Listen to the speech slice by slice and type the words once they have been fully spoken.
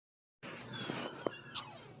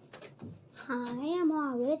Hi, I'm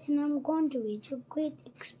Arvid and I'm going to read you Great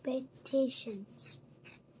Expectations.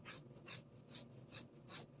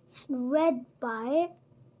 Read by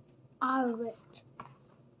Arvid.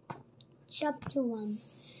 Chapter 1.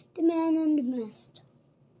 The Man in the Mist.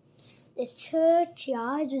 The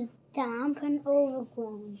churchyard was damp and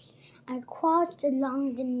overgrown. I crouched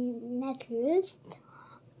along the nettles,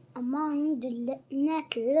 among the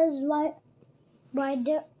nettles by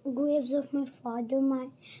the graves of my father, my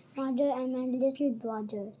mother, and my little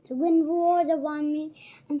brother. The wind roared around me,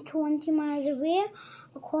 and 20 miles away,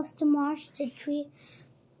 across the marsh, the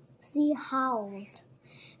sea howled.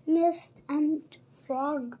 Mist and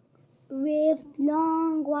fog waved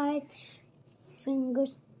long white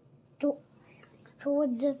fingers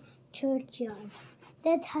toward the churchyard.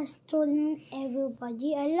 Death has stolen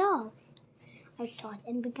everybody I love, I thought,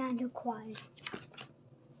 and began to cry.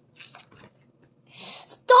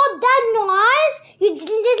 Stop that noise, you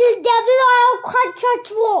little devil, or I'll cut your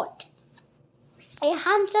throat. A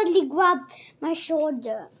hand suddenly grabbed my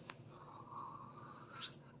shoulder.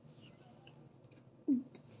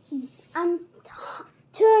 And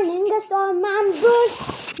turning, I saw a man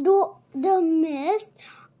burst through the mist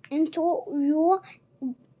into view,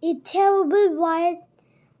 a terrible white-haired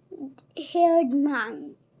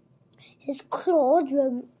man. His clothes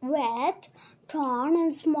were wet, torn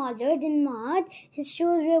and smothered in mud. His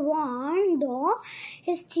shoes were worn, though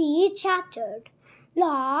his teeth chattered.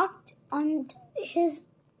 Locked on his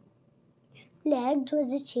legs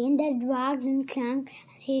was a chain that dragged and clanked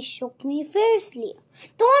as he shook me fiercely.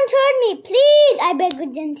 Don't hurt me, please, I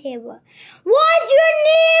begged in terror. What's your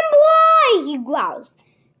name, boy? He growled.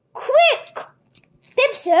 Quick!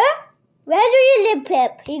 Pip, sir? Where do you live,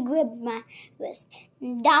 Pip? He gripped my wrist.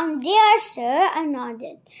 Down there, sir, I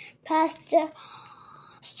nodded. Past the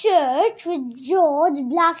church with George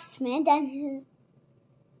Blacksmith and his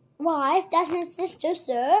wife. That's my sister,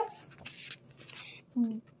 sir.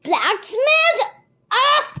 Blacksmith?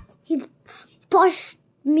 Ah! He pushed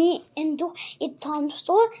me into a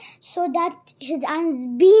tombstone so that his eyes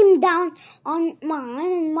beamed down on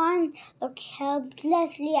mine and mine looked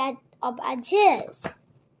helplessly up at his.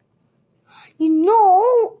 You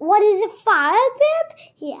know what is a fire, Pip?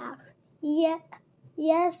 He asked.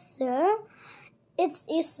 Yes, sir. It's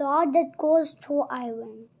a sword that goes through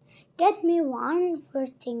iron. Get me one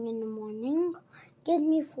first thing in the morning. Give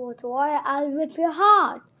me food or I'll rip your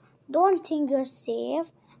heart. Don't think you're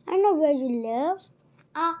safe. I know where you live.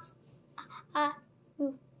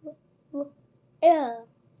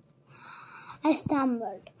 I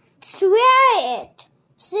stammered. Swear it.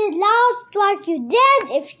 Say I'll strike you dead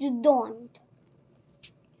if you don't.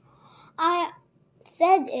 I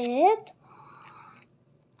said it,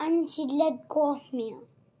 and she let go of me.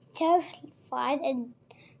 Terrified, I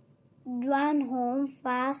ran home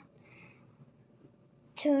fast,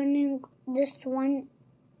 turning just once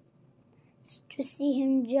to see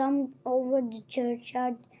him jump over the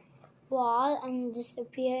churchyard wall and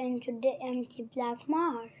disappear into the empty black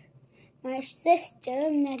marsh. My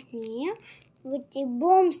sister met me with a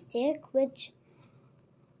broomstick, which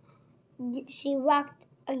she whacked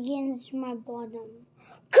against my bottom.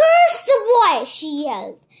 Curse the boy, she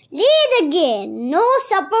yelled. Late again, no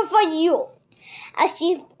supper for you. As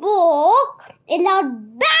she spoke, a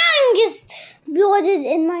loud bang exploded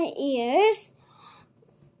in my ears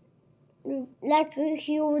like a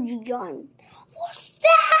huge gun. What's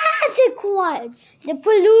that? I cried. The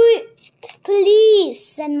police,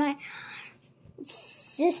 said my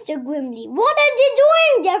sister grimly. What are they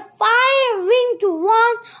doing? They're firing to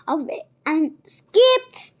warn of an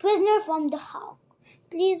escaped prisoner from the Hulk.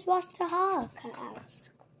 Please, what's the Hulk? I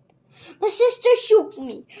asked. My sister shook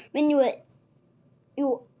me. When you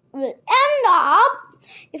will end up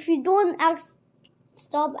if you don't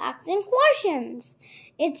stop asking questions.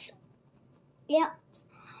 It's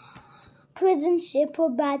prison ship for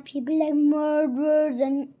bad people like murderers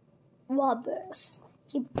and robbers.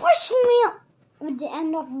 She pushed me with the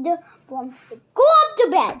end of the broomstick. Go up to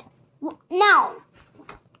bed now.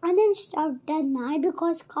 I didn't stop that night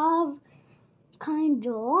because kind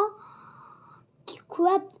Joe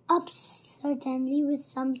crept up certainly with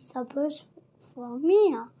some suppers for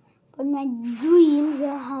me. But my dreams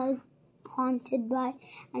were haunted by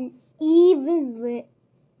an evil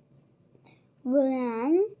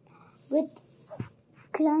villain with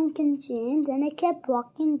clanking chains, and I kept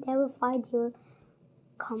walking, terrified he would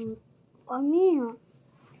come for me.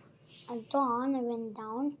 At dawn, I went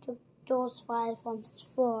down, took Joe's file from his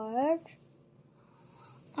forge.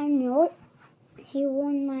 I knew he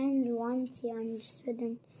won't mind once he understood,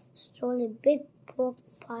 and stole a big pork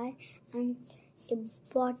pie and a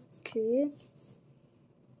bottle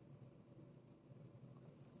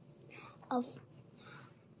of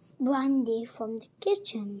brandy from the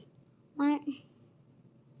kitchen. My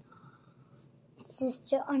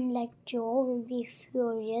sister, unlike Joe, will be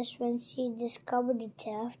furious when she discovered the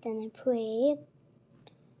theft, and I pray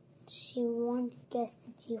she won't guess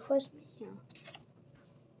the thief was me.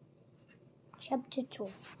 Chapter 2.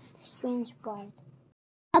 The Strange Bride.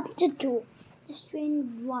 Chapter 2. The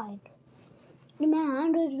Strange Bride. The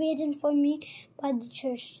man was waiting for me by the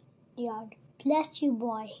churchyard. "Bless you,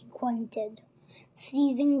 boy," he grunted,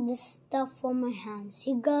 seizing the stuff from my hands.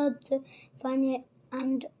 He gulped the funny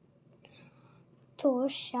and tore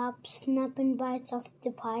sharp, snapping bites off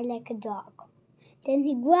the pie like a dog. Then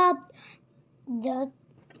he grabbed the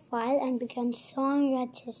file and began sawing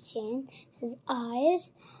at his chain, his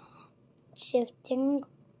eyes shifting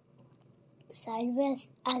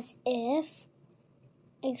sideways as if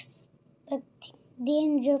expecting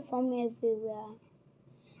danger from everywhere.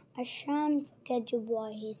 "I shan't forget you,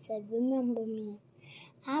 boy," he said. "Remember me.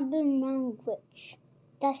 Abel Manwich.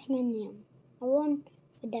 That's my name. I won't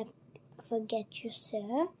forget you,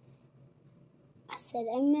 sir." I said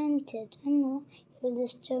I meant it. I know he'll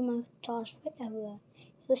disturb my thoughts forever.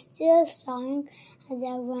 He was still sawing as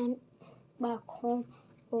I ran back home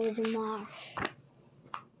over the marsh.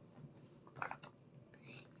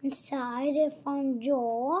 Inside, I found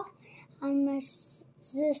Joe and my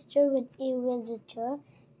sister with a visitor,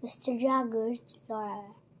 Mr. Jaggers'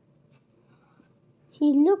 lawyer.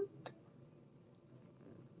 He looked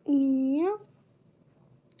me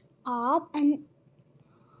up and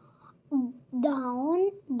down,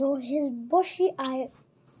 though his bushy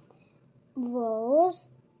eyebrows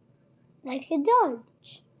like a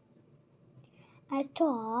judge. I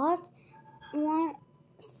thought my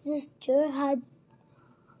sister had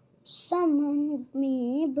summoned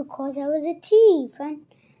me because I was a thief, and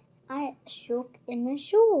I shook in my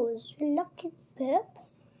shoes. "Lucky Pip,"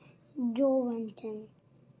 Joe went in,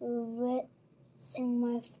 voicing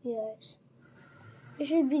my fears. "You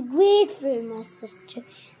should be grateful," my sister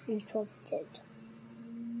interrupted.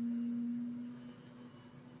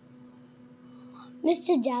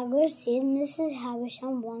 "Mr. Jaggers says Mrs.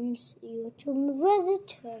 Havisham wants you to visit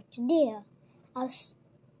her today." I was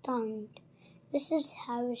stunned. Mrs.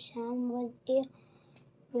 Havisham was a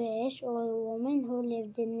rich old woman who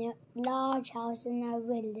lived in a large house in our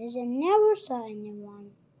village and never saw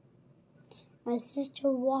anyone. My sister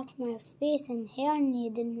watched my face and hair,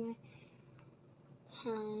 needed my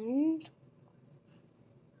hand.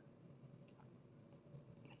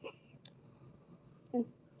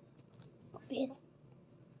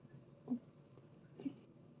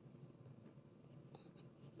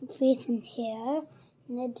 Face and hair,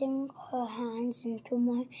 knitting her hands into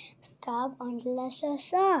my scalp until I saw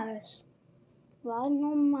stars. But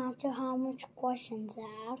no matter how much questions I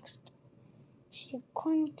asked, she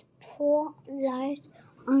couldn't throw light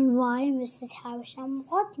on why Mrs. Havisham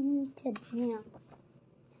wanted me.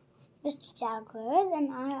 Mr. Jaggers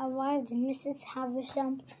and I arrived in Mrs.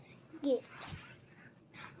 Havisham's gate.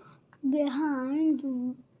 Behind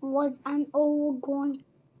was an overgrown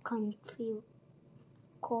country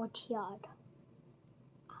courtyard.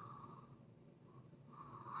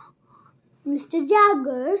 Mr.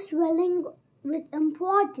 Jaggers, swelling with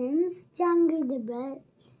importance, jangled the bell,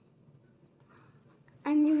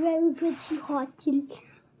 and a very pretty,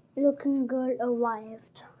 haughty-looking girl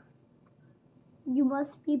arrived. "You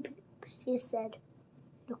must be Pip," she said,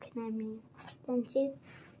 looking at me. Then she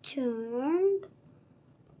turned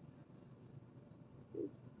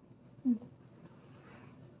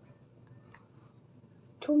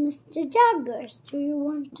to Mr. Jaggers. "Do you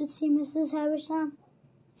want to see Mrs. Havisham?"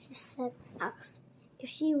 she asked. "If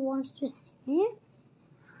she wants to see me,"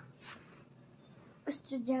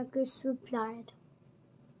 Mr. Jaggers replied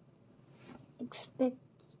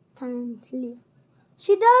expectantly.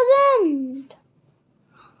 "She doesn't,"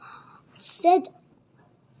 said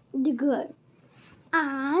the girl,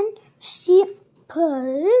 and she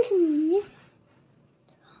pulled me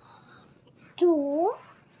through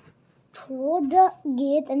the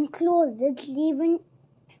gate and closed it, leaving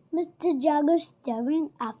Mr. Jaggers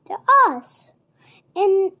staring after us.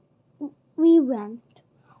 In we went.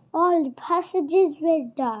 All the passages were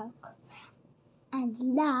dark. At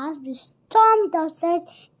last we stomped outside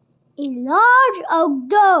a large oak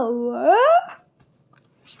door.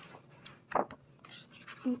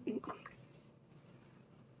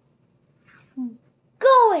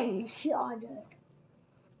 "Go in," she ordered.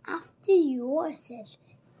 "After you," I said,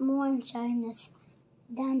 more in shyness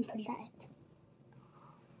than polite.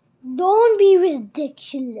 "Don't be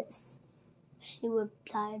ridiculous," she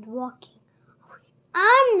replied, walking away.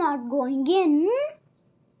 "I'm not going in."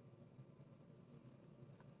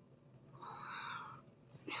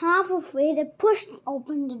 Half afraid, I pushed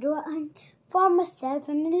open the door and found myself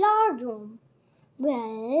in a large room,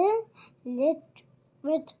 well lit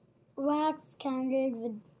with wax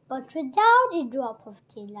candles, but without a drop of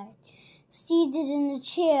daylight. Seated in a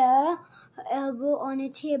chair, her elbow on a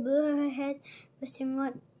table, her head resting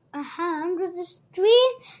on a hand, was the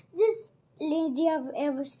strangest lady I've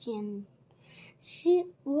ever seen. She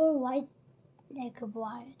wore white like a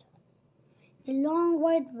bride. A long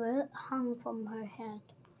white veil hung from her head.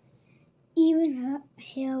 Even her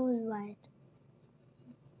hair was white.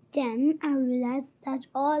 Then I realized that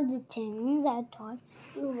all the things I thought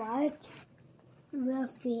were white were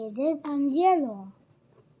faded and yellow.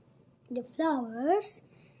 The flowers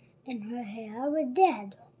in her hair were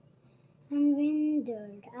dead and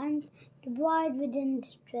withered, and the bride within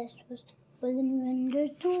the dress was full and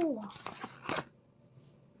withered too.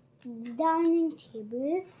 The dining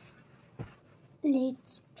table, laid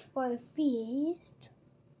for a feast,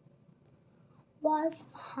 was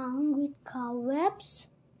hung with cobwebs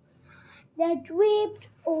that draped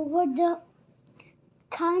over the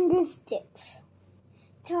candlesticks,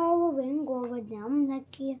 towering over them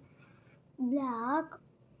like a black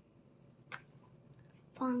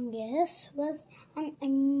fungus was an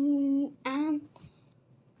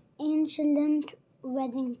ancient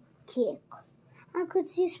wedding cake. I could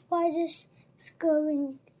see spiders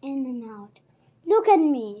scurrying in and out. "Look at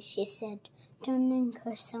me," she said, turning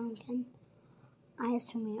her sunken eyes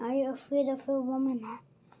to me. "Are you afraid of a woman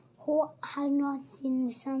who had not seen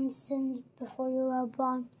the sun since before you were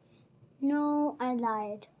born?" "No," I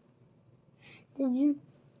lied. Do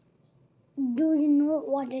you know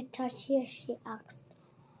what I touch here?" she asked,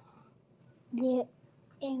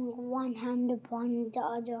 laying one hand upon the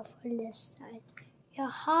other of her left side. "Your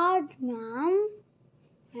heart, ma'am?"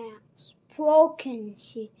 I asked. "Broken,"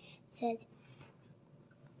 she said,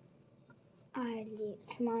 idly,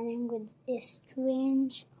 smiling with a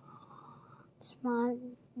strange smile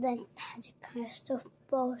that had a kind of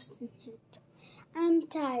boast in it. "I'm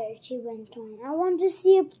tired," she went on. "I want to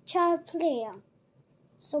see a child play.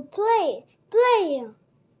 So play!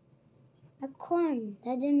 I couldn't.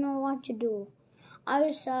 I didn't know what to do. "Are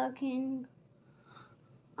you sulking?"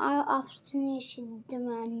 "Are obstinate?" she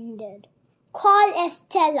demanded. "Call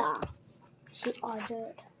Estella," she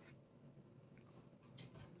ordered.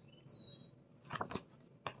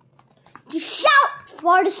 To shout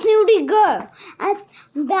for the snooty girl, as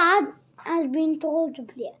bad as being told to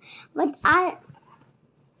play. But I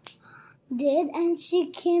did, and she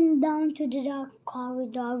came down to the dark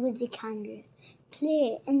corridor with the candle.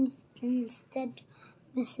 "Play," instead,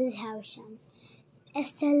 Mrs. Havisham.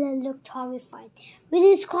 Estella looked horrified. "Will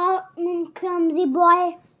you call me clumsy boy?"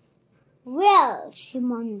 "Well," she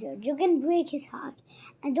mumbled, "you can break his heart."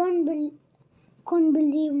 I couldn't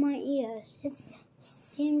believe my ears. It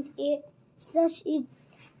seemed such a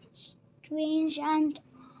strange and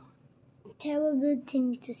terrible thing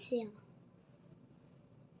to say.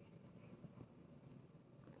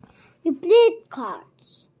 We played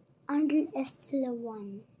cards until Estella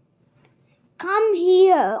won. "Come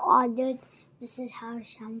here," ordered Mrs.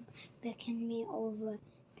 Havisham, beckoning me over.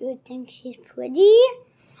 "Do you think she's pretty?"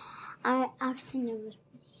 I asked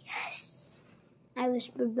nervously. "Yes," I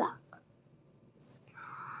whispered back.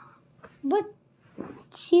 "But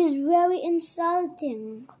she's very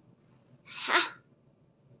insulting." "Ha!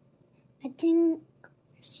 I think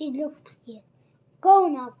she looked pleased. Go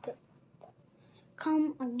now, Pip. Come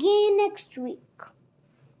again next week."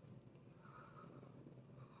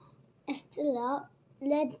 Estella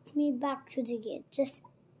led me back to the gate. Just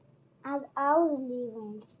as I was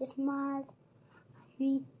leaving, she smiled at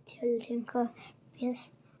me, tilting her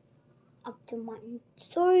face up to mine.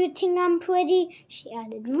 "So you think I'm pretty?" she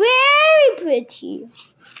added. "Very pretty,"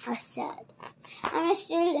 I said. "Am I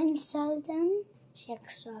still insulting?" she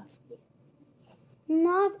asked softly.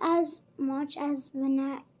 "Not as much as when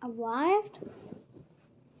I arrived,"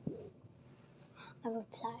 I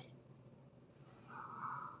replied.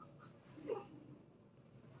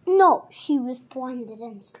 "No," she responded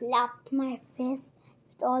and slapped my face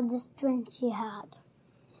with all the strength she had.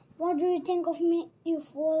 "What do you think of me, you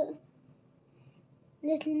fool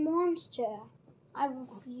little monster?" I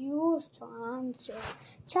refused to answer.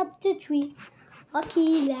 Chapter 3. Lucky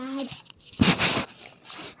Lad.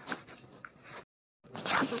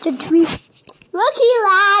 Chapter 3. Lucky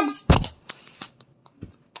Lad.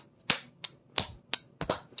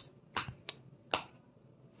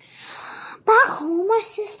 Back home, my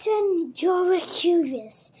sister and Joe were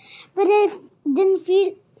curious, but I didn't feel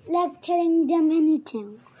like telling them anything.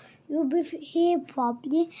 "You behave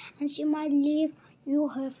properly, and she might leave you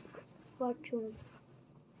her fortune,"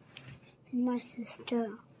 said my sister.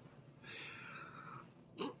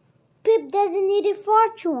 Pip doesn't need a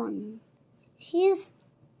fortune. He's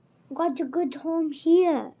got a good home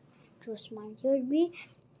here. Joe smiled. He'll be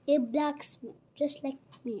a blacksmith, just like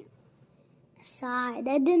me. Aside,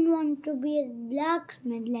 I didn't want to be a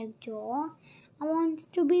blacksmith like Joe. I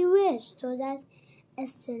wanted to be rich so that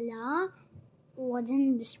Estella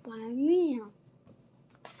wouldn't despise me.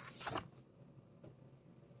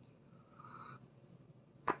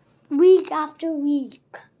 Week after week,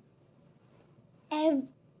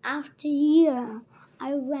 after year,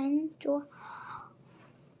 I went to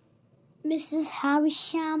Mrs.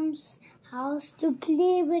 Havisham's house to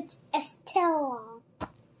play with Estella.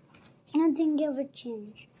 Nothing ever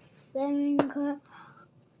changed. Wearing her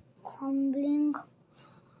crumbling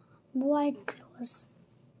white clothes,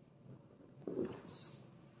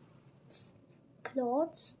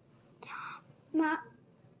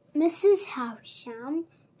 Mrs. Havisham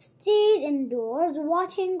stayed indoors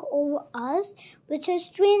watching over us with her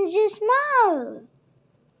strange smile.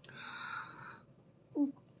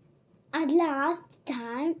 At last, the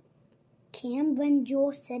time came when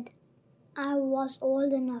Joe said I was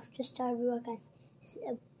old enough to start work as his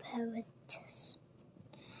apprentice.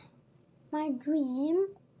 My dream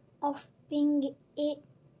of being a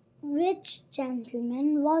rich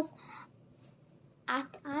gentleman was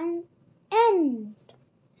at an end.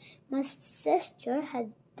 My sister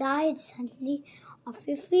had died suddenly of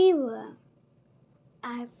a fever.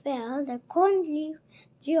 I felt I couldn't leave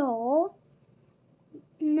Joe.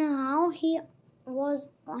 Now he was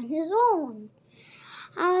on his own.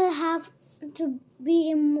 I'll have to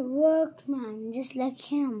be a workman just like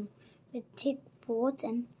him, with thick boots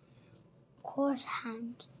and coarse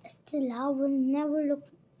hands. Estella will never look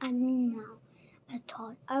at me now. I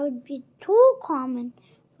thought I would be too common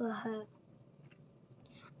for her.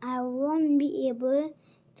 I won't be able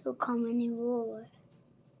to come anymore.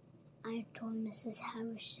 I told Mrs.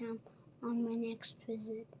 Havisham on my next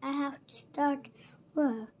visit. I have to start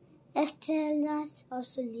work. Estella's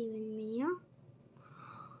also leaving me.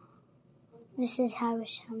 Mrs.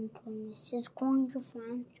 Havisham told me she's going to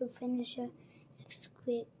France to finish her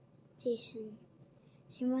education.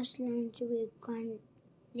 She must learn to be a grand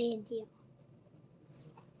lady.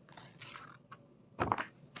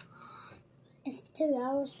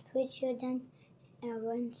 Estella was prettier than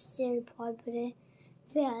ever and still proud, but I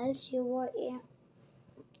felt she wore a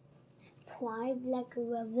pride like a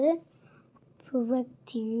rebel,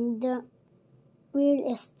 preventing the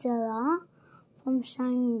real Estella from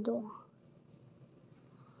shining though.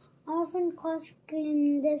 I often caused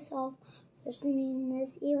glimpses of her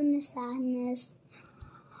sweetness, even a sadness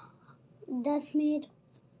that made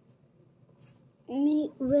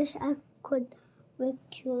me wish I could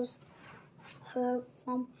rescue her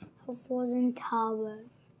from her frozen tower.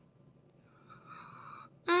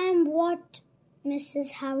 I am what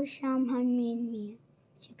Mrs. Havisham had made me,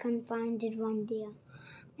 she confided one day.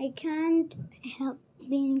 I can't help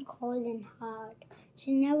being cold and hard.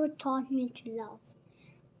 She never taught me to love.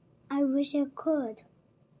 I wish I could.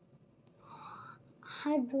 I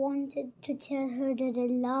had wanted to tell her that I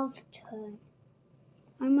loved her.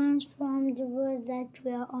 My mind formed the words that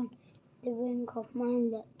were on the wing of my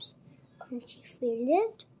lips. Couldn't she feel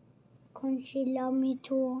it? Couldn't she love me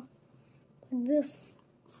too? But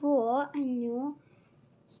before I knew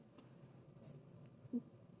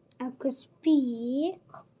I could speak,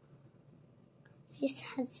 she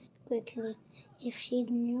said it quickly. If she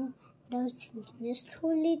knew what I was thinking, it's too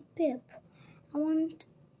late, Pip.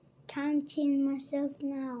 Can't change myself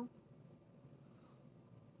now.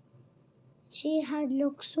 She had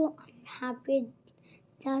looked so unhappy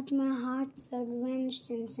that my heart felt wrenched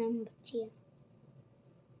in sympathy.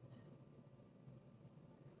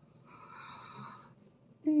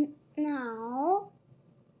 Now,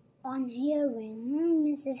 on hearing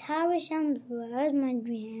Mrs. Havisham's words, my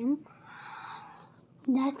dream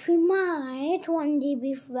that we might one day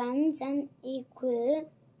be friends and equals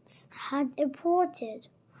had reported.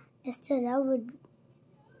 Estella would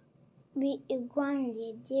be a grand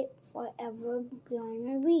lady forever beyond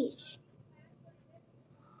my reach.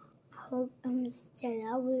 I hope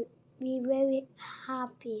Estella will be very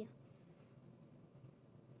happy.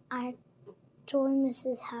 I told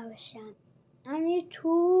Mrs. Havisham. And you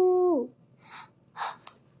too,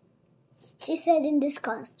 she said in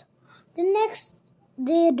disgust. The next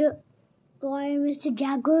day, the lawyer, Mr.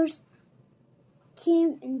 Jaggers,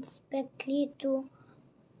 came unexpectedly to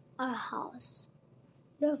our house.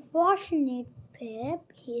 You're fortunate, Pip,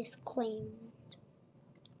 he exclaimed.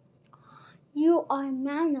 You are a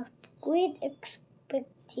man of great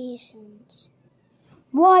expectations.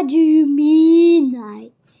 What do you mean?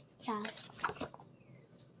 I gasped.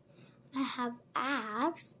 I have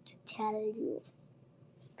asked to tell you,"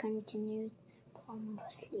 he continued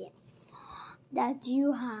pompously, "that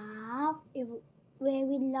you have a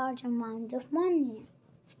very large amount of money."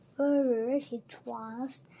 Further, he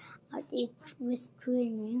thrust out a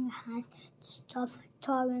restraining hand to stop a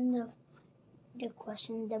torrent of the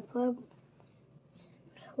question. "The person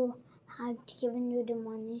who had given you the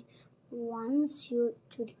money wants you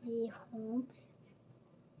to leave home,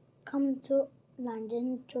 come to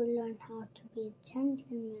London to learn how to be a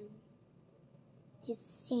gentleman." He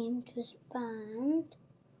seemed to expand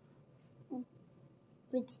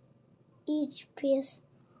with each piece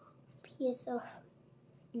of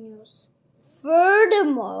news.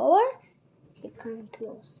 "Furthermore," he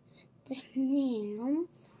concludes, "the name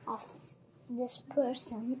of this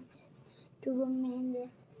person is to remain a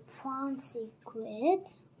profound secret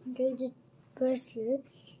until the person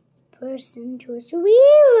chose to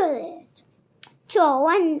reveal it." Joe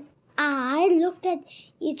and I looked at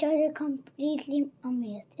each other completely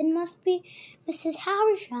amazed. "It must be Mrs.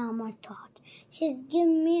 Havisham," I thought. "She's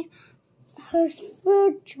given me her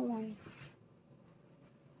fortune."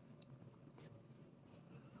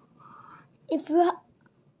 If you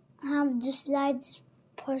have the slightest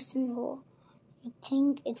person who you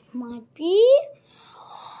think it might be,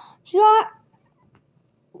 you're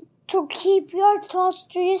to keep your thoughts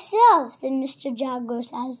to yourself," said Mr. Jaggers,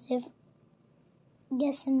 as if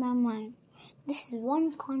guessing my mind. "This is one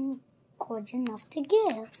concoction of the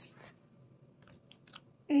gift."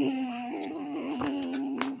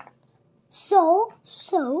 So,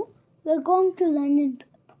 we're going to London,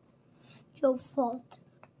 Joe faltered.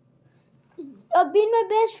 "You've been my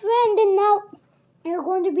best friend, and now you're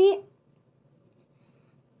going to be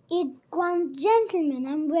a grand gentleman.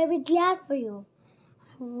 I'm very glad for you."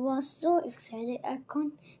 I was so excited I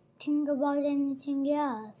couldn't think about anything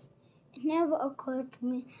else. It never occurred to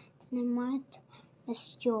me that I might miss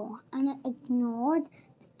Joe, and I ignored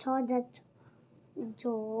the thought that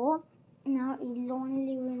Joe, now a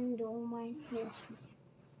lonely widow, might miss me.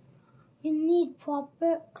 "You need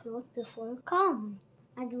proper clothes before you come,"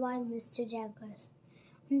 advised Mr. Jaggers.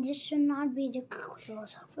 "And this should not be the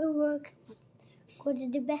clothes of a workman. Go to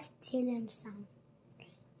the best tailor in town.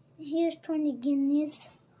 Here's 20 guineas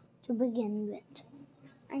to begin with.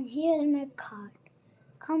 And here's my card.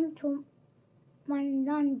 Come to my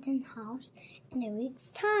London house in a week's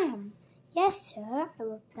time." "Yes, sir," I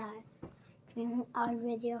replied, dreaming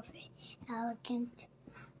already of an elegant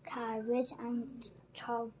carriage and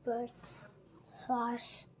childbirth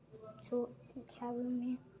horse to carry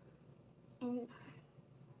me in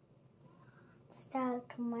style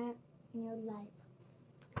to my new life.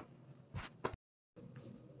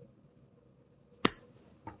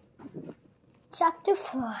 Chapter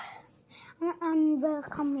 4. An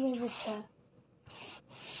Unwelcome Visitor.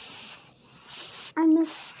 I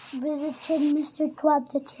visited Mr. Twab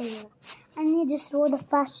the tailor. "I need a sort of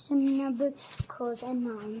fashionable clothes," I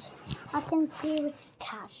announced. "I can pay with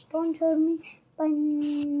cash. Don't hurt me by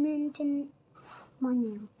minting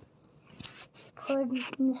money." Poor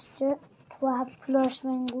Mr. Twab flushed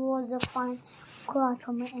when rolls of fine cloth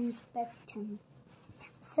from my inspecting.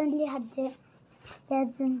 Suddenly had the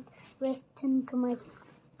pleasant written to my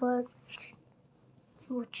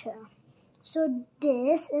future. So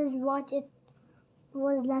this is what it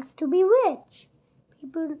was like to be rich.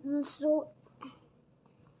 People were so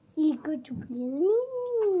eager to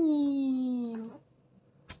please me.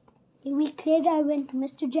 A week later, I went to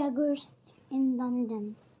Mr. Jaggers in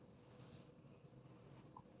London.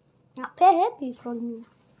 "Now, Pip," he told me,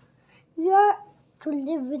 "you're to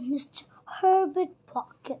live with Mr. Herbert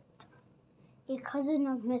Pocket, a cousin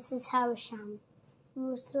of Mrs. Havisham. He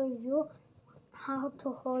will show you how to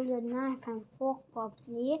hold a knife and fork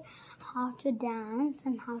properly, how to dance,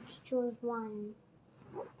 and how to choose wine.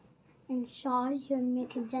 In short, he'll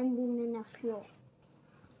make a gentleman of you.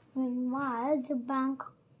 Meanwhile, the bank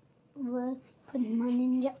will put money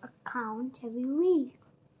in your account every week."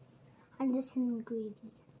 I listened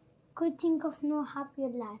greedily. Could think of no happier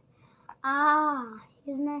life. "Ah,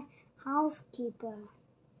 here's my housekeeper."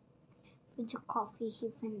 With the coffee, he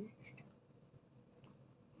finished.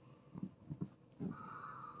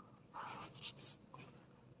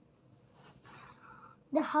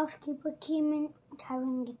 The housekeeper came in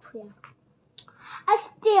carrying a tray. I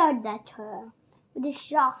stared at her with a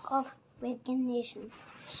shock of recognition.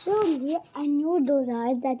 Surely I knew those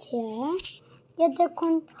eyes, that hair, yet I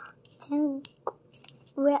couldn't think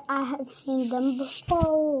where I had seen them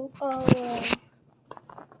before.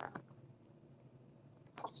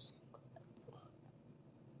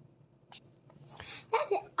 That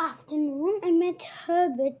afternoon I met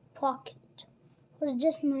Herbert Pocket, was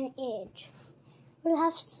just my age. We'll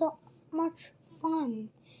have so much fun.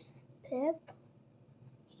 Pip,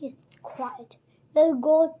 he's quiet. We'll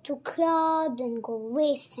go to clubs and go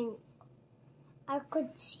racing. I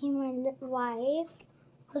could see my wife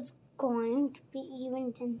was going to be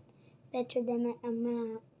even better than I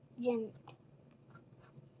imagined.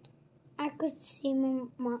 I could see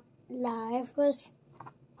my life was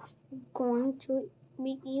going to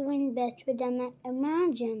be even better than I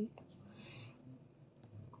imagined.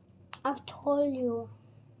 I've told you.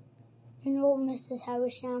 Mrs.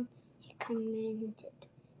 Havisham, he commented.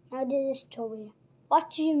 Now there's a story.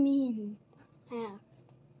 What do you mean? I asked.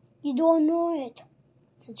 You don't know it,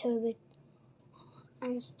 said Herbert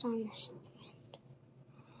in astonishment.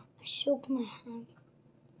 I shook my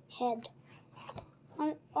head.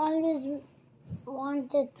 I always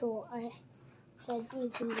wanted to, I said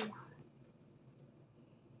eagerly.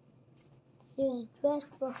 She was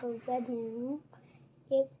dressed for her wedding.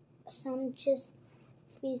 A sumptuous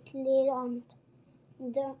feast laid on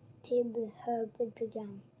the table, Herbert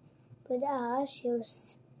began. But as she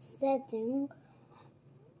was setting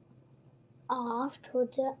off to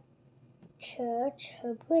the church,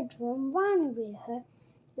 her bridegroom ran away. Her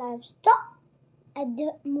life stopped at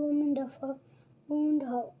the moment of her ruined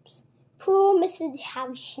hopes. Poor Mrs.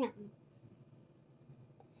 Havisham,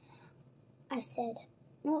 I said.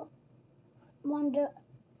 No wonder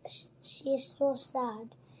she is so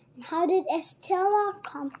sad. And how did Estella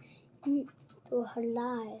come into her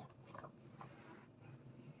life?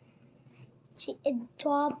 She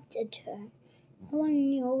adopted her. No one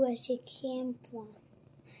knew where she came from.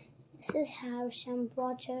 Mrs. Havisham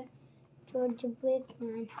brought her to the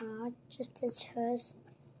Brickman heart just as hers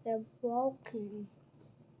were broken.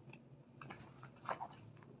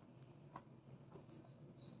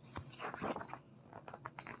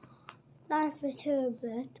 Life with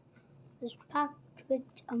Herbert was packed with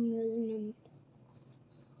amusement.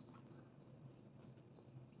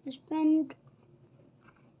 I spent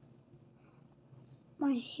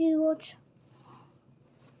my huge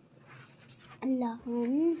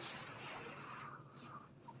allowance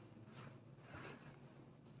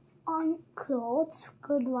on clothes,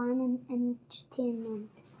 good wine, and entertainment.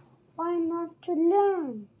 Why not to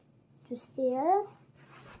learn? To steal?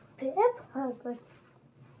 Pip, Herbert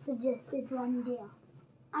suggested one day.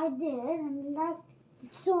 I did, and liked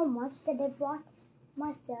it so much that I bought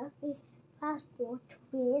myself a passport to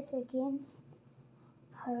race against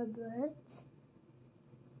Herbert's.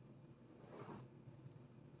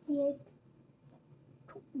 Yet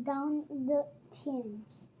down the Thames.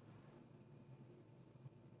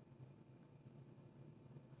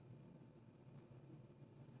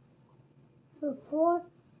 Before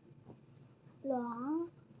long,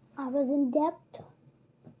 I was in debt.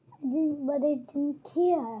 But I didn't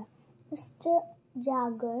care. Mr.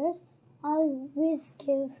 Jaggers always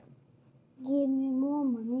gave me more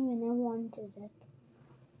money when I wanted it.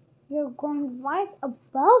 You're going right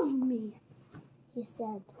above me, he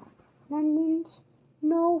said. London's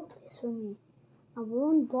no place for me. I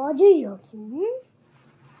won't bother you again.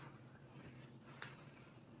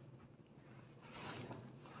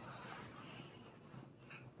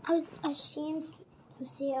 I was ashamed to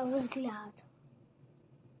say I was glad.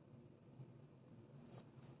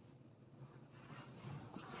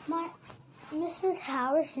 My Mrs.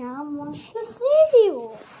 Havisham wants to see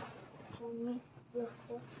you. Tommy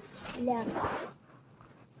left.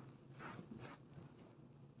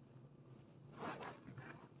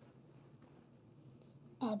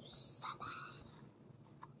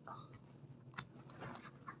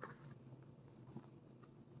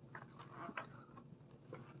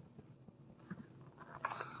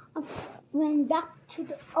 I went back to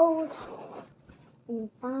the old house and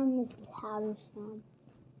found Mrs. Havisham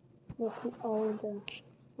looking older,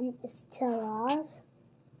 and Estella's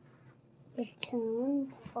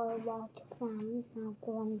returned for a walk to France, now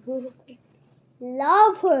growing beautiful.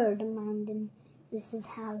 Love her, demanded Mrs.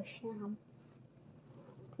 Havisham,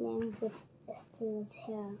 playing with Estella's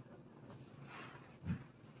hair.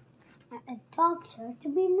 I adopt her to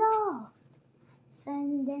be loved.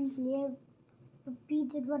 Suddenly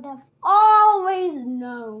repeated what I've always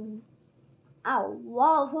known. I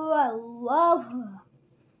love her, I love her.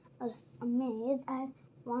 I was amazed. I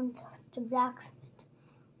once the blacksmith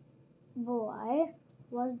boy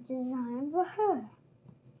was designed for her.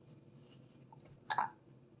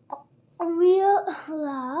 A real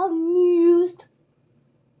love mused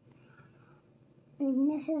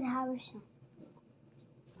Mrs. Havisham.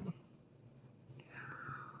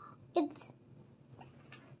 It's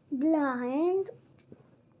blind,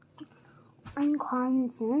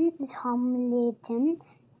 unconscious, it's humiliating,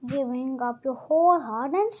 giving up your whole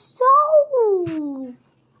heart and soul.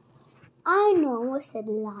 I know, said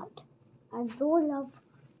aloud. I do love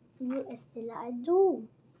you, Estella, I do.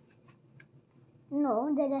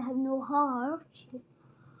 No, that I have no heart, she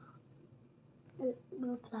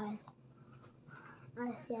replied.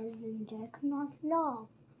 I said, when I cannot love.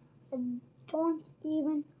 I don't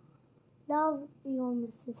even love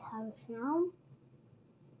you, Mrs. Havisham.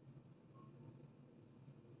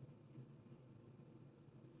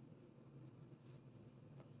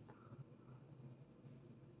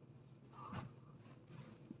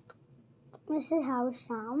 Mrs.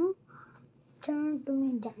 Havisham turned to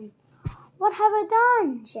me then. What have I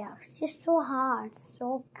done? She asked. You're so hard,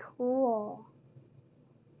 so cruel.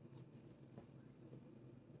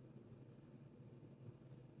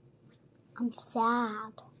 I'm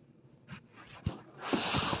sad.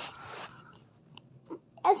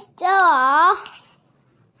 Estella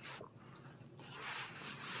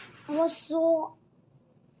was so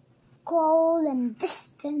cold and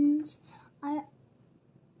distant. I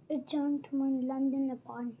returned to my London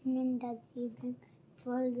apartment that evening,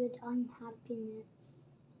 filled with unhappiness.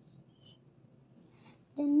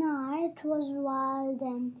 The night was wild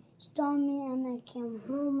and stormy, and I came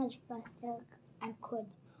home as fast as I could.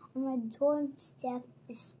 On my doorstep,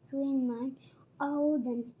 a strange man, old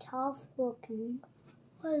and tough-looking,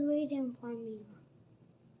 was waiting for me.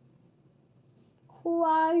 Who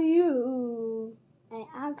are you? I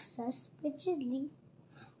asked suspiciously.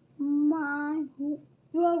 Man, you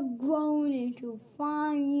have grown into a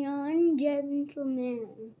fine young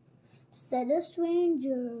gentleman, said a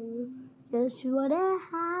stranger. Just what I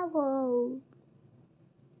have hoped.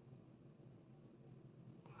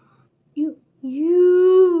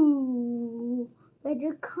 You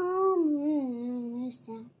better come in, I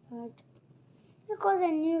stammered, because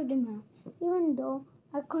I knew the man, even though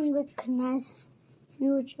I couldn't recognize his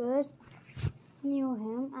features. Knew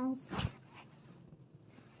him as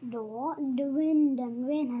though the wind and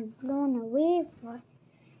rain had blown away for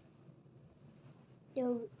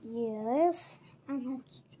the years and had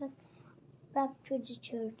struck back to the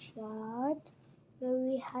churchyard where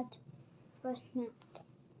we had first met.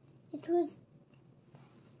 It was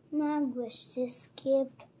Margaret, the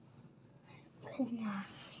escaped prisoner.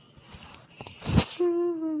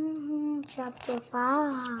 Chapter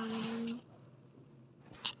 5.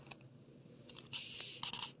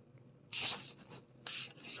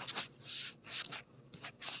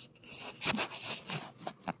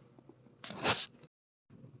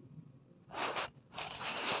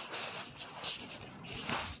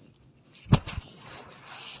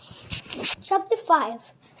 Chapter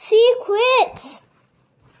 5. Secrets!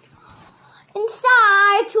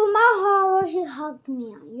 Inside, to my horror, he hugged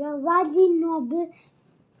me. You're rightly noble,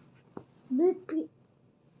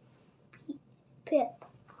 Pip.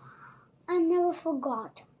 I never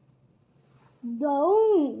forgot.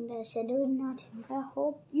 Don't, I said, it was not him. I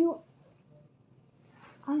hope you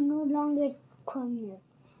are no longer a criminal.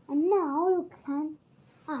 And now you can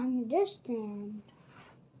understand.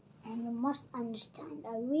 And you must understand.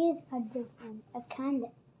 I raised a different, a kind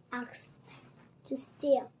of axe to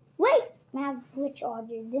stare. Wait, Margaret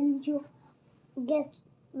ordered. Didn't you guess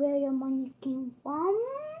where your money came from?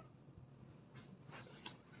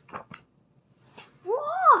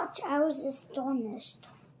 What? I was astonished.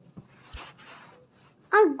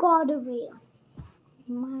 I got away.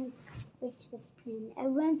 Margaret explained. I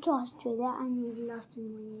went to Australia and made lots of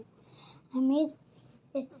money. I made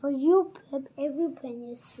it for you, Pip. Every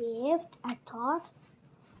penny saved, I thought.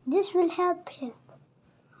 This will help Pip.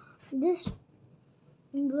 This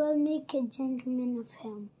will make a gentleman of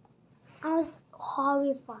him. I was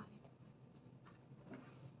horrified.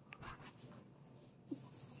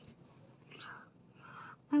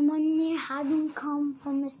 My money hadn't come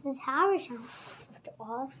from Mrs. Havisham, after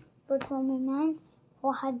all, but from a man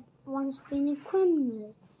who had once been a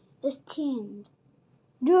criminal, esteemed,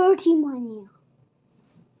 dirty money.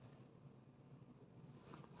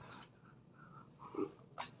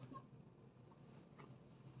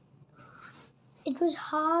 It was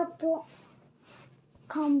hard to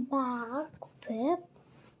come back, Pip.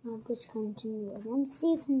 Margaret continued. I'm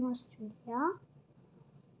safe in Australia,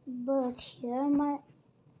 but here my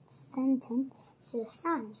sentence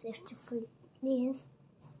stands. If the police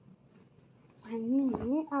find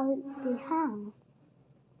me, I will be hanged.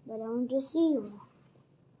 But I want to see you.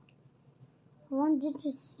 I wanted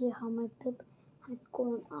to see how my Pip had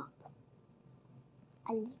grown up.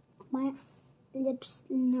 I licked my lips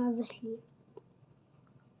nervously.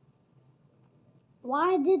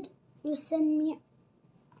 Why did you send me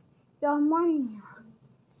your money?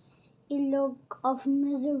 A look of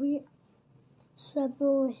misery swept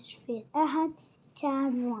over his face. I had a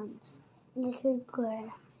child once, little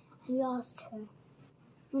girl. I lost her.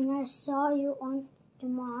 When I saw you on the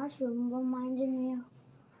march, you reminded me of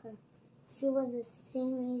her. She was the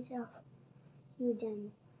same age of you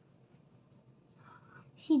then.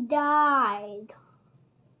 She died.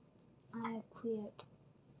 I quit.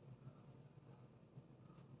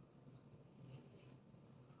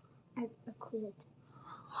 I quit.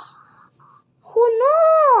 Who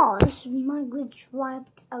knows? Margaret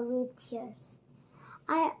wiped away tears.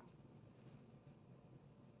 I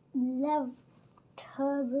left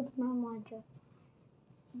her with my mother.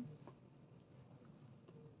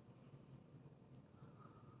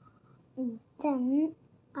 Then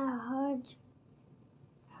I heard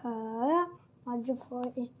her mother for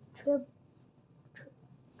a trip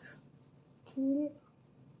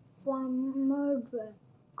for murder.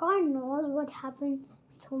 God knows what happened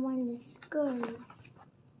to my little girl.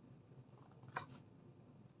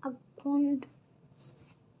 I couldn't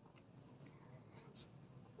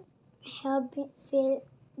help but feel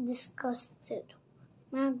disgusted.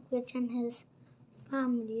 Margaret and his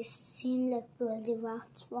family seemed like filthy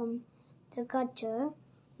rats from the gutter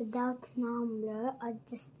without number or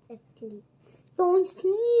distinctly. Don't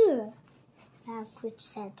sneer, Margaret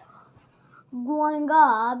said. Growing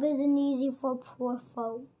up isn't easy for poor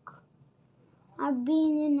folk. I've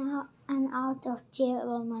been in and out of jail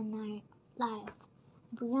all my life. I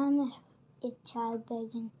began as a child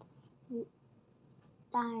begging,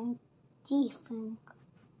 dying, thieving.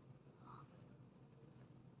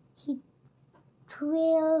 He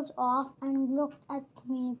trailed off and looked at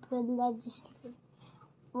me religiously,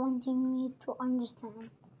 wanting me to understand.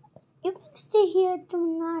 You can stay here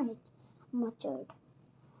tonight, I muttered.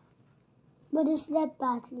 But I slept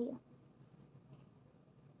badly.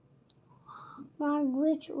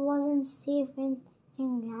 Margaret wasn't safe in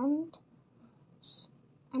England,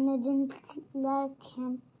 and I didn't like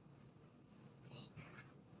him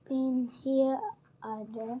being here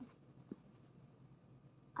either.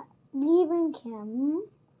 Leaving him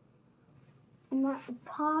in my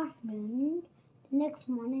apartment, the next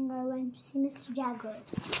morning I went to see Mr. Jaggers.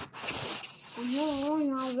 I know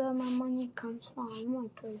now where my money comes from,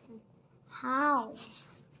 I told him. How?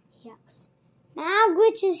 He asked.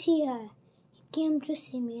 Margaret is here. He came to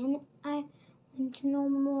see me and I want to know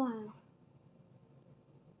more.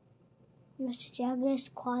 Mr. Jaggers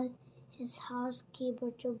called his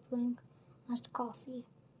housekeeper to bring us coffee.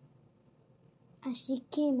 As she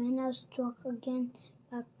came in, I was struck again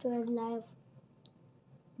back to a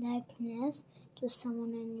likeness to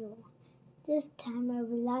someone I knew. This time I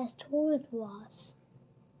realized who it was.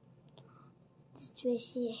 The way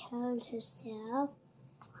she held herself,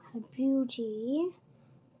 her beauty,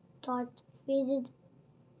 thought faded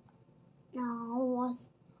now, was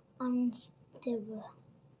unstable.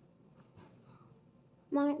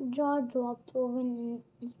 My jaw dropped open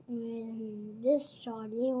in this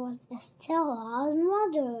surely was Estella's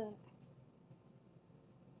mother.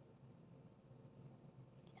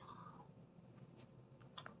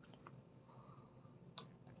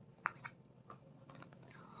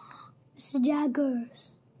 Mr.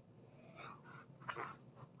 Jaggers,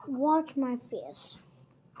 watch my face.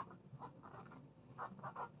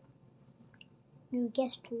 You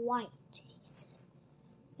guessed right, he said,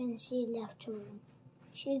 when she left the room.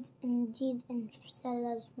 She's indeed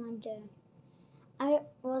Stella's mother. I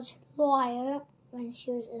was a lawyer when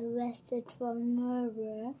she was arrested for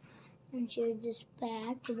murder, and she was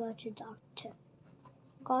dispatched about a doctor.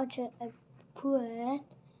 Got her acquitted,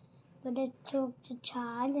 but I took the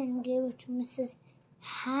child and gave it to Mrs.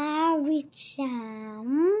 Harricham,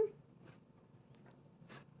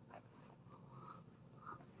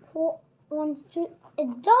 who wanted to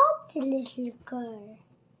adopt the little girl.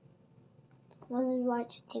 Was it right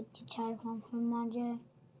to take the child from her mother?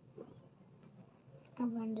 I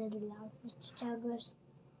wondered aloud. Mr. Jaggers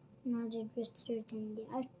nodded certainly.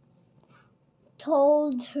 I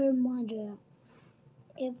told her mother,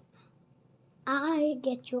 if I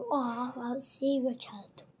get you off, I'll save your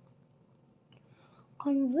child.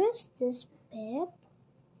 Convinced this babe,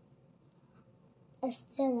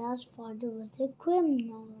 Estella's father was a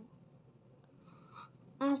criminal.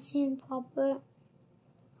 I've seen proper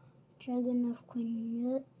children of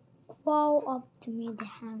criminals grow up to meet the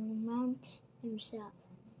hangman himself.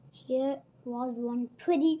 Here was one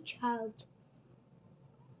pretty child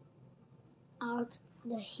out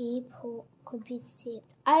the heap who could be saved.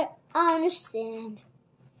 I understand.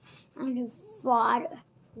 And her father,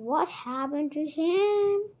 what happened to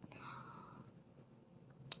him?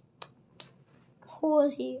 Who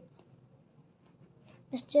was he?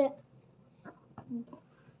 Mr.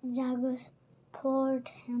 Jaggers poured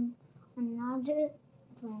himself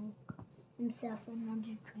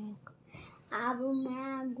another drink. Abu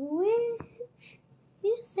Magwitch,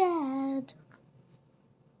 he said.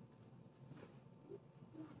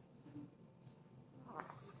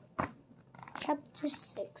 Chapter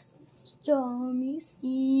 6. Stormy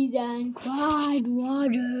Seas and Quiet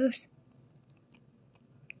Waters.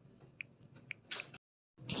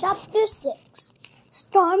 Chapter 6.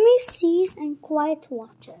 Stormy Seas and Quiet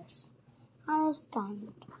Waters. I was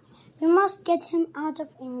stunned. We must get him out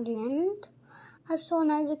of England as soon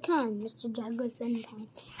as we can, Mr. Jagged went on.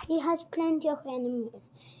 He has plenty of enemies.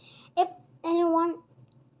 If anyone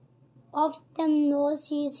of them knows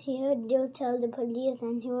he's here, they'll tell the police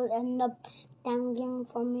and he will end up dangling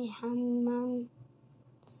from a hangman's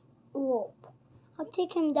rope. I'll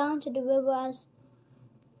take him down to the river as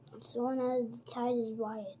soon as the tide is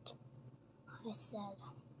right, I said.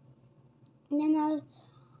 Then I'll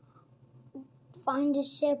find a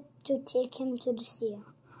ship to take him to the sea.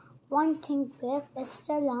 One thing, Pip,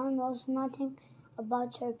 Estella knows nothing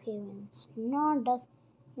about her parents, nor does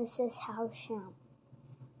Mrs. Havisham.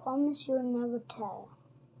 Promise you'll never tell.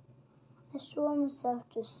 I swore myself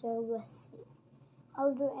to Sir Wesley.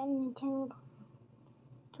 I'll do anything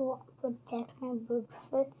to protect my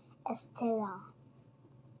beautiful Estella.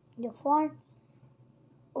 The one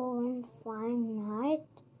fine night,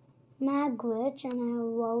 Magwitch and I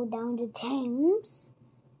rowed down the Thames,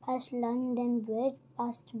 past London Bridge,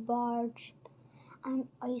 past barge and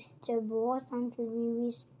oyster boats until we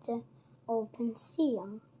reached the open sea.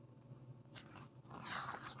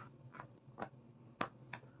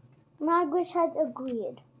 Magwitch had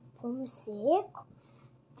agreed, for my sake,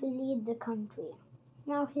 to lead the country.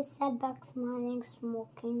 Now he sat back smiling,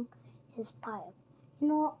 smoking his pipe. You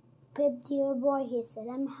know, Pip, dear boy, he said,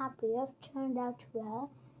 I'm happy I've turned out well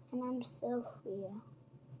and I'm still free.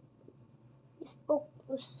 He spoke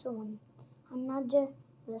too soon. Another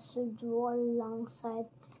vessel drove alongside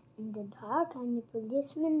in the dark and the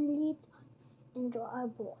policeman leaped into our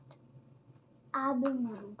boat. Abu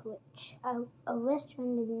Magwitch, arrest you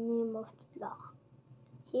in the name of the law,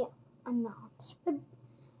 he announced. But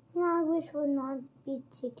Magwitch would not be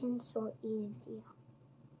taken so easily.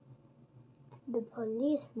 The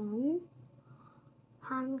policeman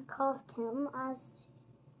handcuffed him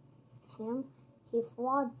he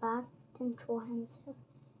fought back, then threw himself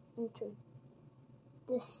into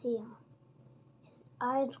the sea. His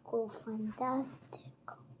eyes grew fantastic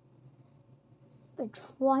with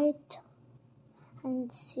fright,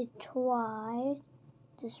 and he tried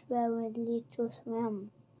desperately to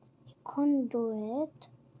swim. He couldn't do it,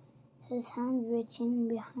 his hands reaching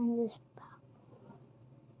behind his back.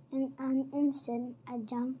 In an instant, I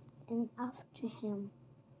jumped in after him.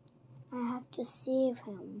 I had to save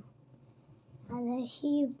him. As I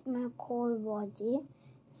heaved my cold body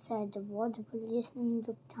inside the boat, the policeman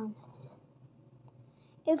looked down at it.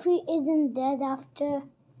 If he isn't dead after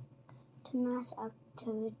tonight's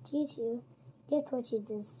activities, he'll get what he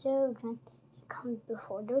deserved when he comes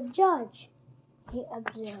before the judge, he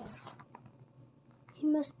observed. He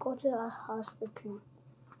must go to a hospital,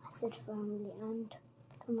 I said firmly, and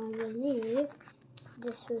to my relief,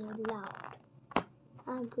 this was allowed.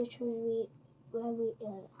 Magwitch was very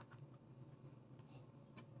ill.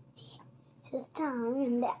 His tongue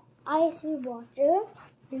in the icy water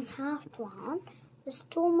and half drowned was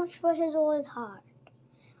too much for his old heart.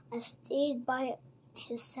 I stayed by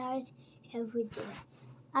his side every day.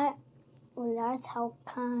 I realized how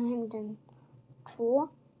kind and true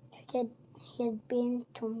he had been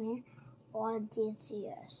to me all these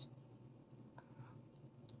years.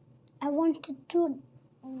 I wanted to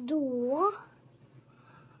do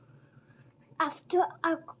after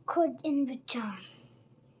I could in return.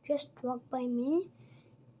 Just walk by me,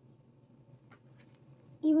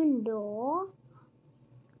 even though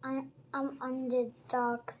I'm under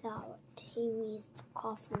dark cloud, he wheezed,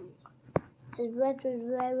 coughing. His breath was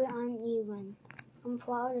very uneven. I'm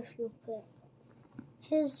proud of you, Pip.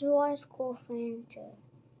 His voice grew fainter.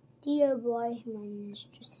 Dear boy, he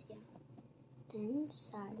managed to say. Then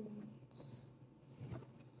silence.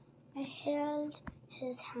 I held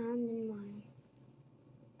his hand in mine.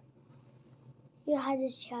 You had a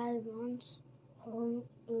child once whom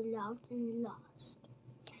you loved and lost.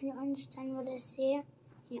 Can you understand what I say?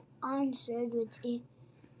 He answered with a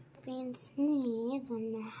faint sneeze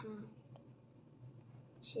on my hand.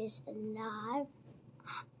 She is alive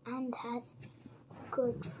and has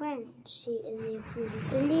good friends. She is a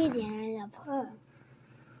beautiful lady and I love her.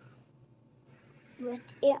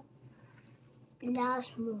 With a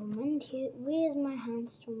last moment, he raised my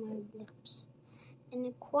hands to my lips, and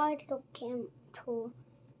a quiet look came through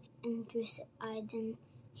into his eye, then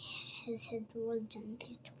his head rolled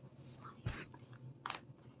gently to one side.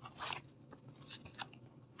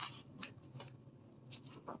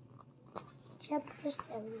 Chapter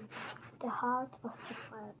 7. The Heart of the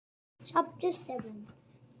Fire. Chapter 7.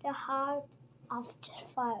 The Heart of the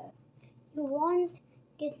Fire. You won't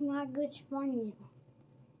get Margaret's money.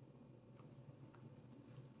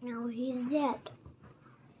 Now he's dead,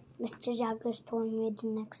 Mr. Jaggers told me the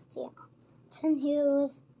next year. Since he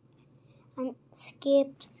was an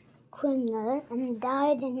escaped criminal and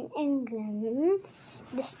died in England,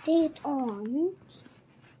 the state owns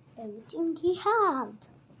everything he had.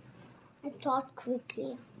 I thought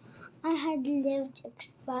quickly. I had lived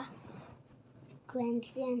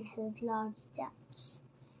extravagantly in his large debts.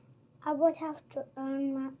 I would have to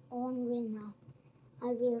earn my own way now.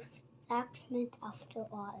 I'll be a blacksmith after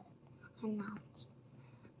all, I announced.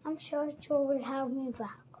 I'm sure Joe will have me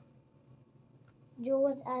back. Joe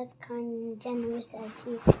was as kind and generous as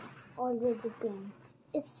he always been.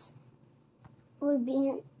 It will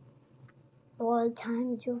be all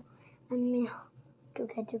time Joe and me to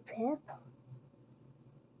get a pip.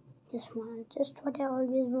 He smiled, just what I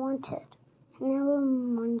always wanted. He never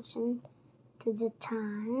mentioned to the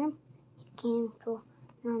time he came to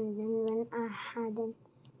London when I hadn't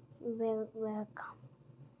welcome.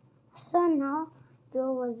 So now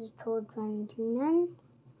Joe was the tall gentleman.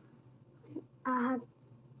 I had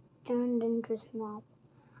turned into a snob.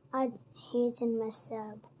 I hated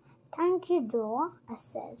myself. Thank you, Joe, I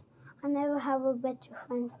said. I never have a better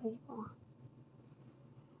friend for you.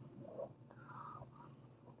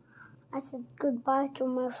 I said goodbye to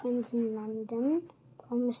my friends in London,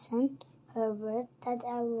 promising Herbert that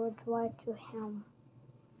I would write to him.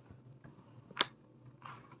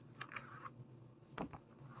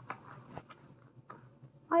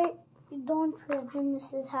 Why you don't visit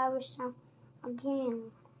Mrs. Havisham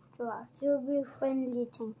again? To ask. It would be a friendly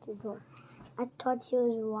thing to do. I thought he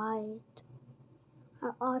was right.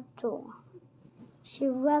 I ought to. She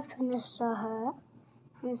wept when I saw her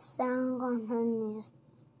and sank on her knees.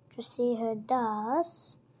 To see her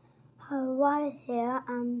thus, her white hair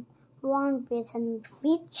and worn face and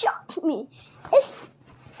feet shocked me.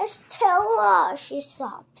 Estella, she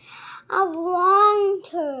sobbed. I've wronged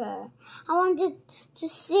her. I wanted to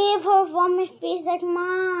save her from a face like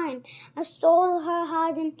mine. I stole her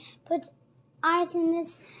heart and put it in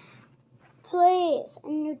its place. I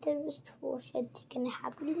knew that was true. She had taken a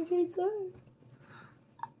happy little girl.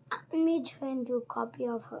 I made her into a copy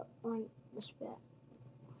of her own despair.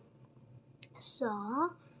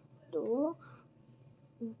 So, to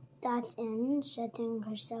that end, shutting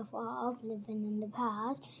herself off, living in the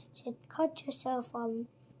past, she had cut herself from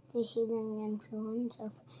the healing influence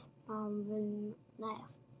of normal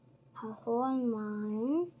life. Her whole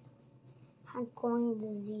mind had gone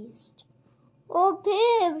diseased. Oh,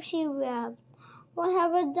 babe, she wept. What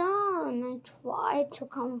have I done? I tried to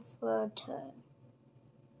comfort her.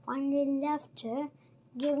 Finally left her,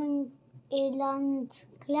 giving a lunch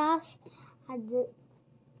class at the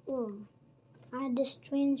room. I had a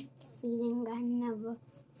strange feeling I never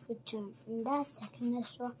returned. In that second, I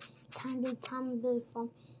saw candle tumble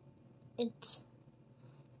from its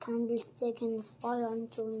candlestick and fall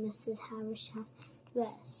onto Mrs. Havisham's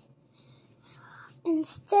dress. And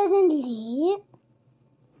suddenly,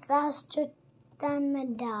 faster than my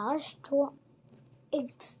dash to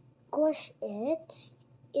extinguish it,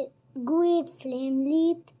 a great flame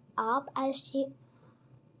leaped up as she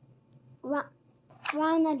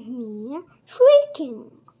ran at me,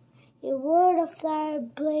 shrieking. A word of fire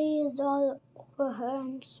blazed all over her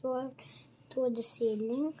and soared toward the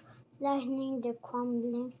ceiling, lightening the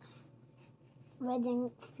crumbling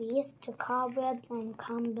wedding feast, the cobwebs and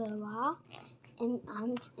Canberra, and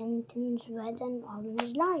Aunt Enton's red and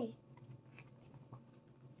orange light.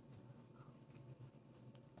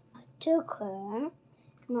 I took her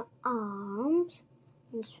in my arms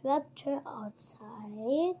and swept her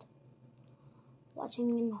outside,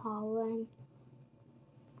 watching in horror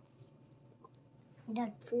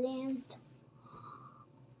that flame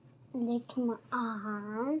licked my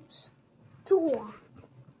arms. Two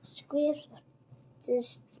scrapes of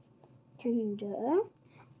this tinder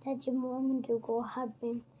that a moment ago had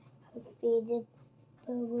been her faded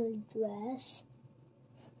purple dress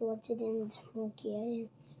floated in the smoky air and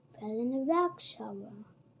fell in a black shower.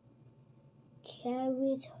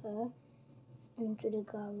 Carried her into the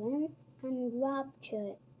garden and wrapped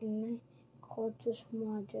her in my coat to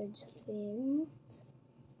smother the flames,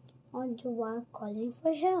 all the while calling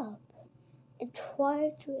for help. I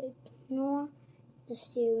tried to ignore the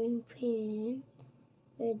searing pain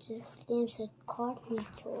where the flames had caught me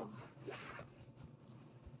too.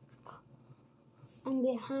 and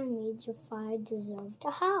behind me the fire deserved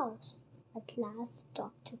the house. At last the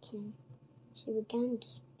doctor came. She began to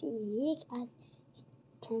speak as he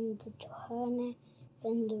tended to her neck,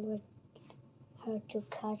 bent over her to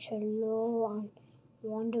catch her low and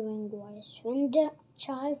wondering voice. When the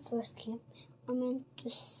child first came, I meant to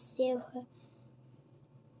save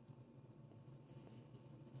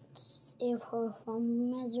her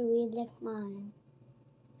from misery like mine.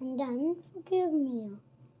 And then forgive me.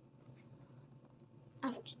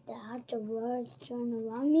 After that, the world turned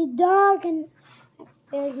around me dark and I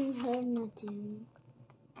barely heard nothing.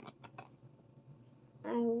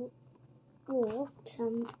 I woke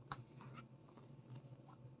some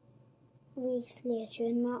weeks later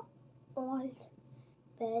in my old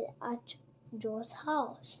bed at Joe's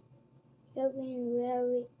house. "You've been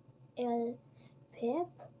very ill, Pip,"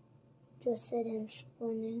 Joe said, him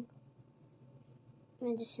spooning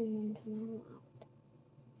medicine into my mouth.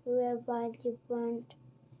 "You were badly burnt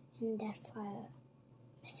in that fire."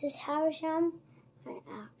 "Mrs. Havisham?" I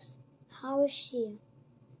asked. "How is she?"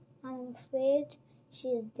 "I'm afraid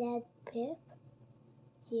she's dead, Pip,"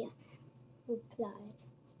 he replied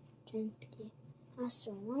gently.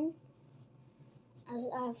 As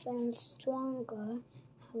I felt stronger,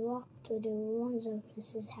 I walked to the ruins of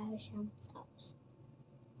Mrs. Havisham's house.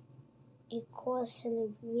 A cold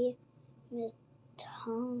silvery mist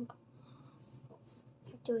hung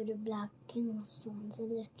through the black king stones.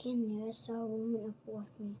 As I came near, I saw a woman approach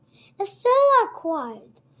me. "Estella!" I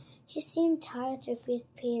cried. She seemed tired, her face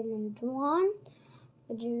pale and drawn,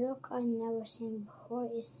 with a look I'd never seen before,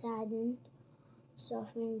 a saddened,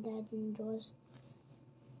 suffering that in those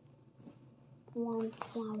warm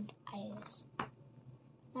cloud eyes.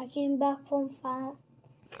 "I came back from France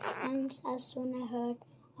as soon as I heard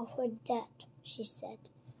of her death," she said.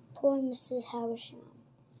 "Poor Mrs. Havisham.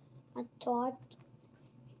 I thought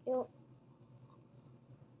you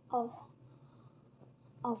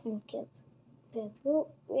often kept Pip. You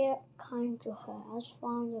were kind to her. I was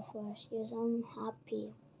fond of her. She was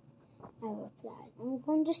unhappy," I replied. "I'm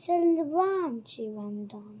going to sell the barn," she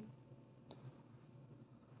went on.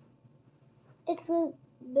 "It will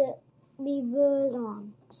be built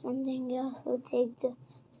on. Something else will take the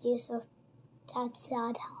place of that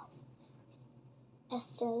sad house."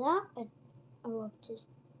 "Estella," I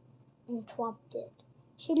interrupted.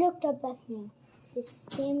 She looked up at me. She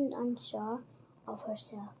seemed unsure of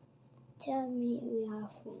herself. "Tell me we are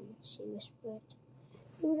friends," she whispered.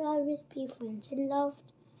 "We will always be friends.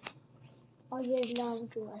 Always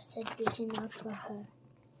loved you," I said, reaching out for her.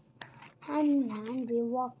 Hand in hand, we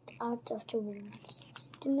walked out of the woods.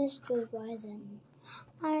 The mist was rising.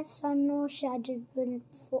 I saw no shadow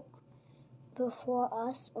before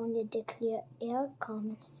us, only the clear air, calm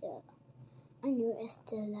and still. I knew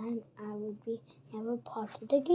Estella and I would be never parted again.